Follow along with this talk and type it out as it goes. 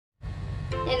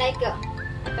naik ke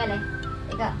apa nih?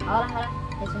 Ika, orang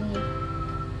ya sini.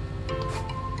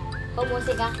 Oh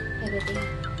musik ah, everything.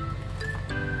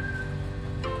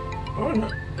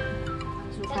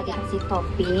 Suka dikasih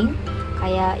topping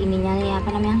kayak ininya nih, apa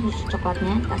namanya, susu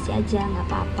coklatnya, kasih aja nggak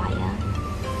apa-apa ya.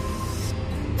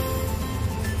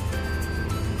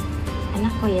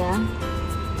 Enak kok ya.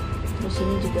 Terus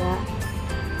ini juga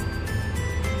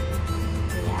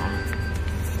ya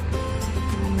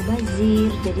mubazir,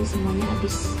 jadi semuanya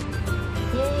habis.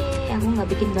 Yeay, aku nggak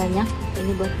bikin banyak,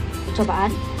 ini buat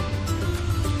cobaan.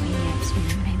 Oh ini ya,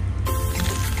 bismillahirrahmanirrahim.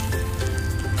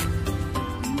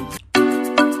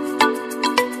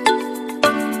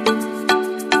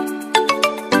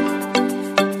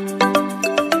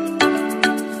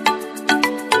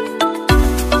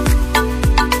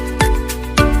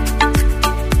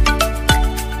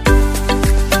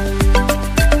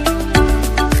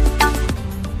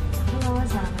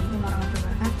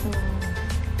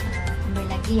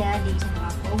 Ya di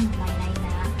channel aku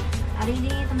Mutmainah. Hari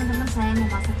ini teman-teman saya mau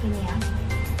masak ini ya,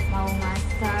 mau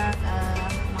masak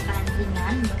makanan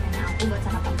ringan buat nenek aku buat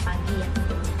sarapan pagi ya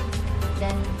tentunya.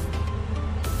 Dan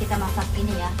kita masak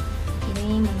ini ya,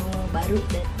 ini menu baru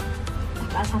dan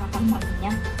sarapan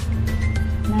paginya.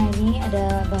 Nah ini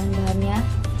ada bahan-bahannya.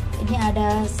 Ini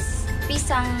ada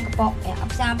pisang kepok ya.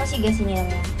 Pisang apa sih guys ini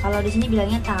namanya? Kalau di sini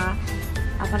bilangnya tah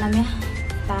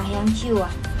yang ciu.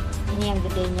 Ini yang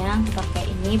gedenya, kita pakai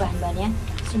ini bahan-bahannya.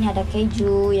 Sini ada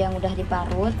keju yang udah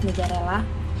diparut, mozzarella.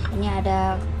 Ini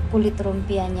ada kulit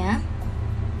lumpianya.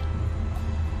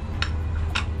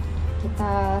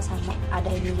 Kita sama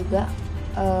ada ini juga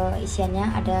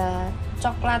isiannya, ada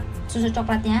coklat, susu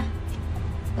coklatnya.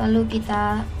 Lalu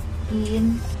kita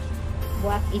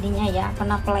buat ininya ya,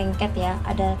 kena pelengket ya.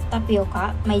 Ada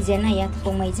tapioka, maizena ya,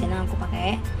 tepung maizena aku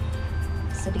pakai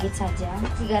sedikit saja.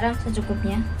 Garam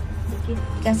secukupnya.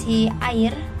 Dikasih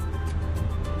air,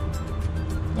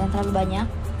 jangan terlalu banyak,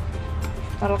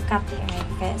 terlekat ya,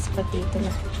 kayak seperti itu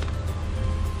lah.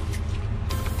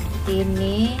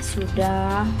 Ini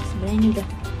sudah, sebenarnya ini udah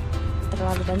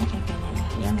terlalu banyak ya kayaknya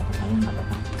ya, nggak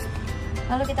apa-apa.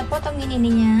 Lalu kita potongin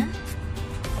ininya,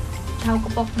 tahu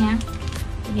kepoknya,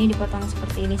 ini dipotong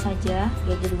seperti ini saja,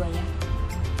 gaji 2 ya,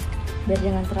 biar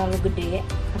jangan terlalu gede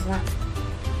karena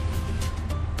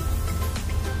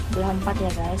belah 4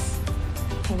 ya guys.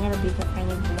 Kayaknya lebih ke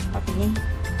belah 4 ini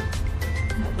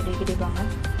nggak gede-gede banget.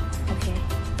 Oke.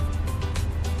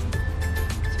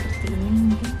 Seperti ini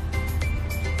mungkin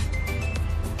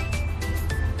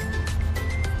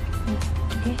ya,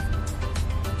 oke.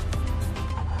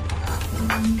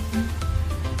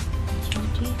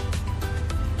 Jadi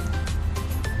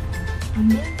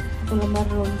ambil 1 lembar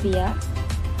lumpia,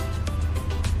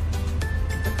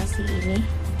 kita kasih ini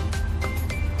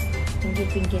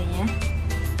pinggir-pinggirnya.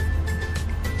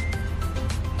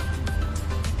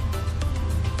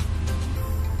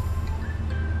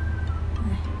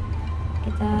 Nah,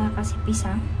 kita kasih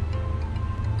pisang,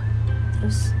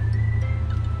 terus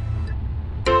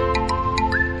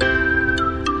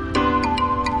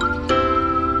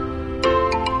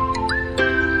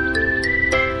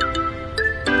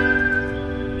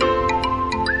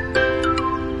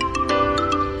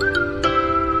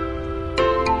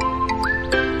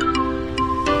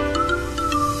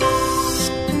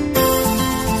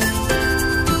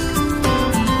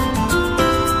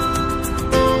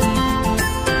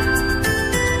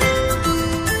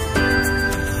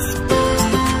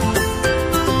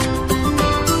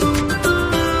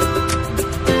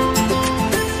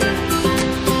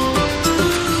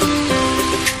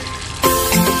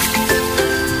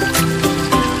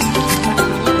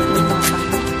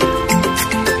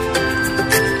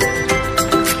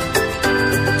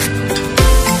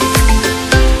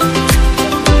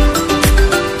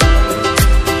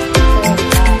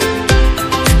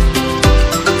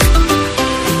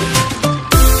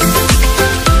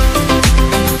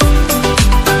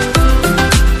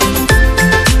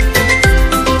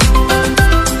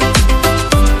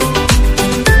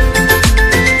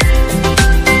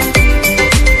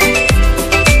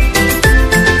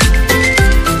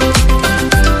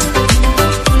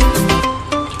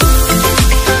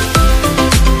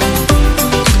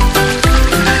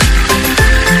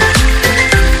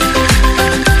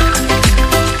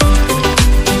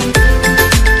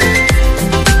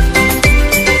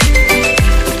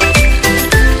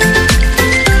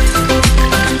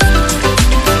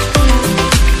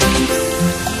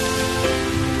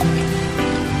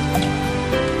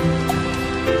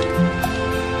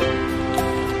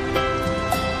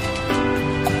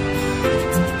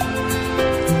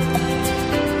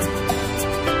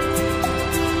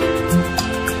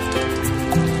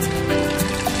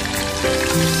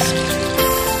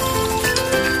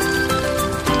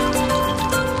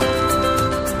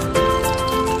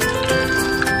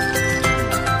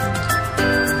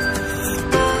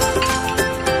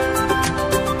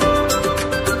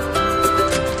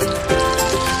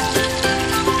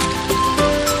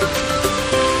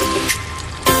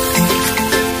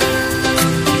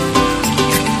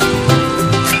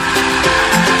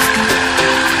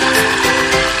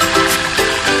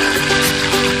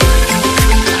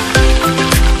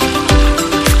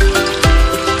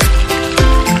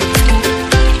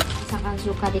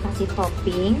Dikasih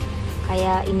topping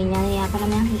kayak ininya ya, apa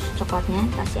namanya, susu coklatnya,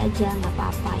 kasih aja nggak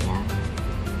apa-apa ya,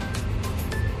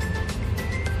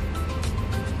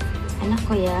 enak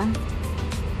kok ya.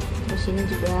 Terus ini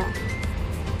juga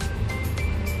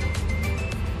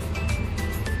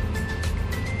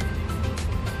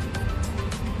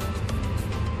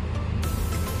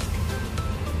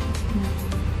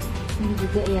ini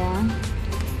juga ya.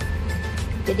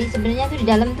 Jadi sebenarnya tuh di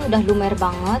dalam tuh udah lumer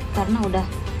banget karena udah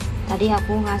tadi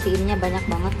aku ngasihinnya banyak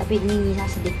banget, tapi ini nyisa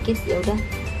sedikit, ya udah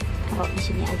taruh di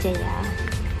sini aja ya.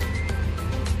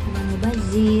 Karena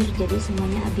mubazir, jadi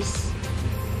semuanya habis.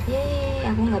 Yeay,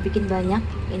 aku nggak bikin banyak.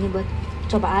 Ini buat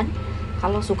cobaan.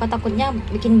 Kalau suka takutnya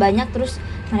bikin banyak terus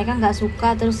mereka nggak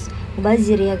suka terus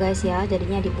mubazir ya guys ya,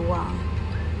 jadinya dibuang.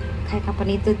 Kayak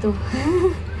kapan itu tuh.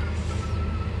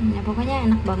 Ya pokoknya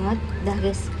enak banget. Dah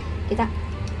guys, kita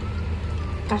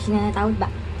kasihnya tahu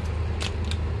mbak.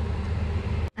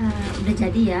 Udah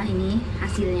jadi ya, ini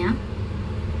hasilnya,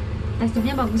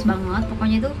 teksturnya bagus banget,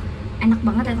 pokoknya itu enak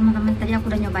banget ya teman-teman. Tadi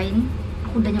aku udah nyobain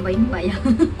mbak ya.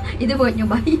 Itu buat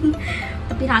nyobain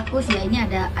tapi rakus ya. Ini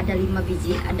ada 5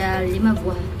 biji, ada 5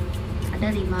 buah,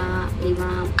 ada 5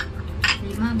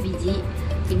 biji.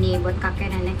 Ini buat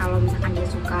kakek nenek kalau misalkan dia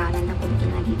suka, nanti aku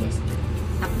bikin lagi guys.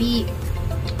 Tapi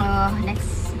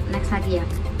next lagi ya.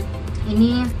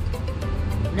 Ini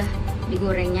udah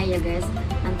digorengnya ya guys,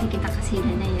 nanti kita kasih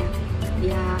nenek ya,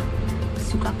 dia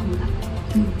suka apa enggak.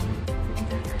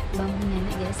 Kita bangun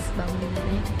nenek guys, bangun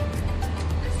nenek.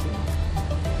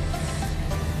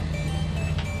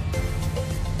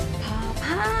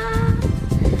 Papa,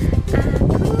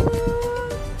 aku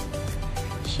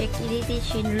shake it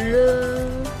dulu.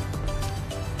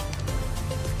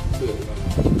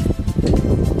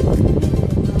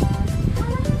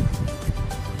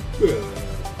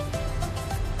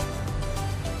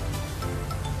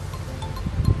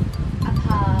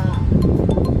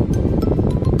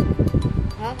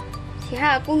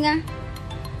 Aku nga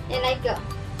yan ay ko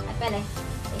apa le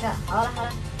ika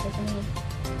hala sini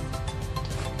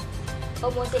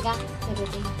musika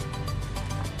seperti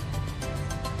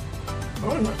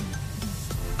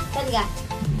kan ga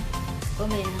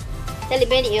kumena tali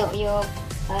beni yo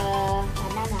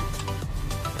banana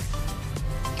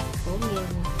kumena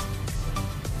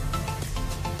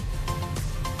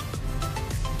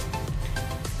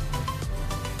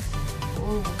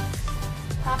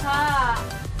kakak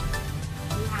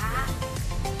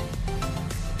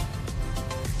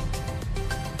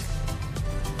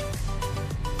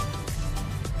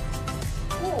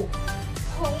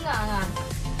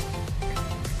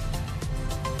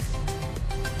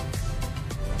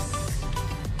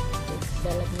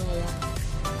dalamnya ya.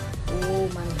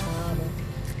 Mantap.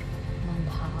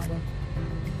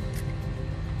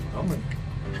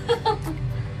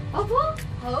 Apa?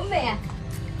 Home ya?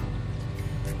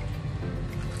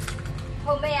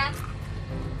 Home ya?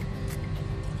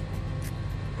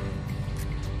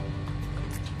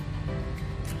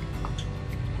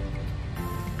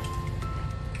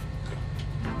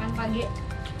 Makan pagi.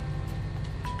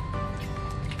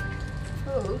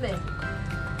 Home.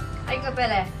 Ay nggak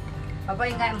pele. Papa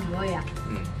yang kayak mau ya?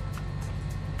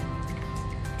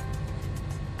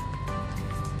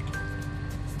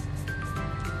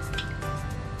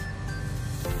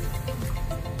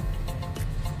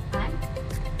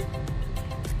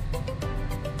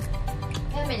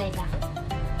 Ya mereka.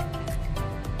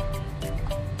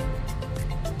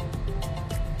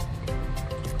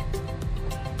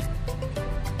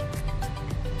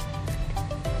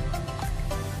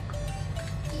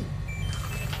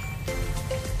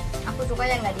 Aku suka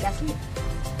yang nggak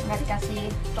dikasih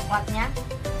coklatnya.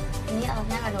 Ini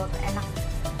alatnya nggak terlalu enak.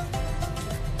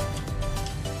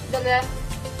 Udah guys,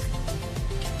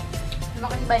 terima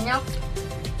kasih banyak.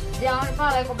 Jangan lupa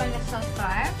like, comment, dan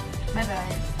subscribe. Bye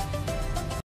bye.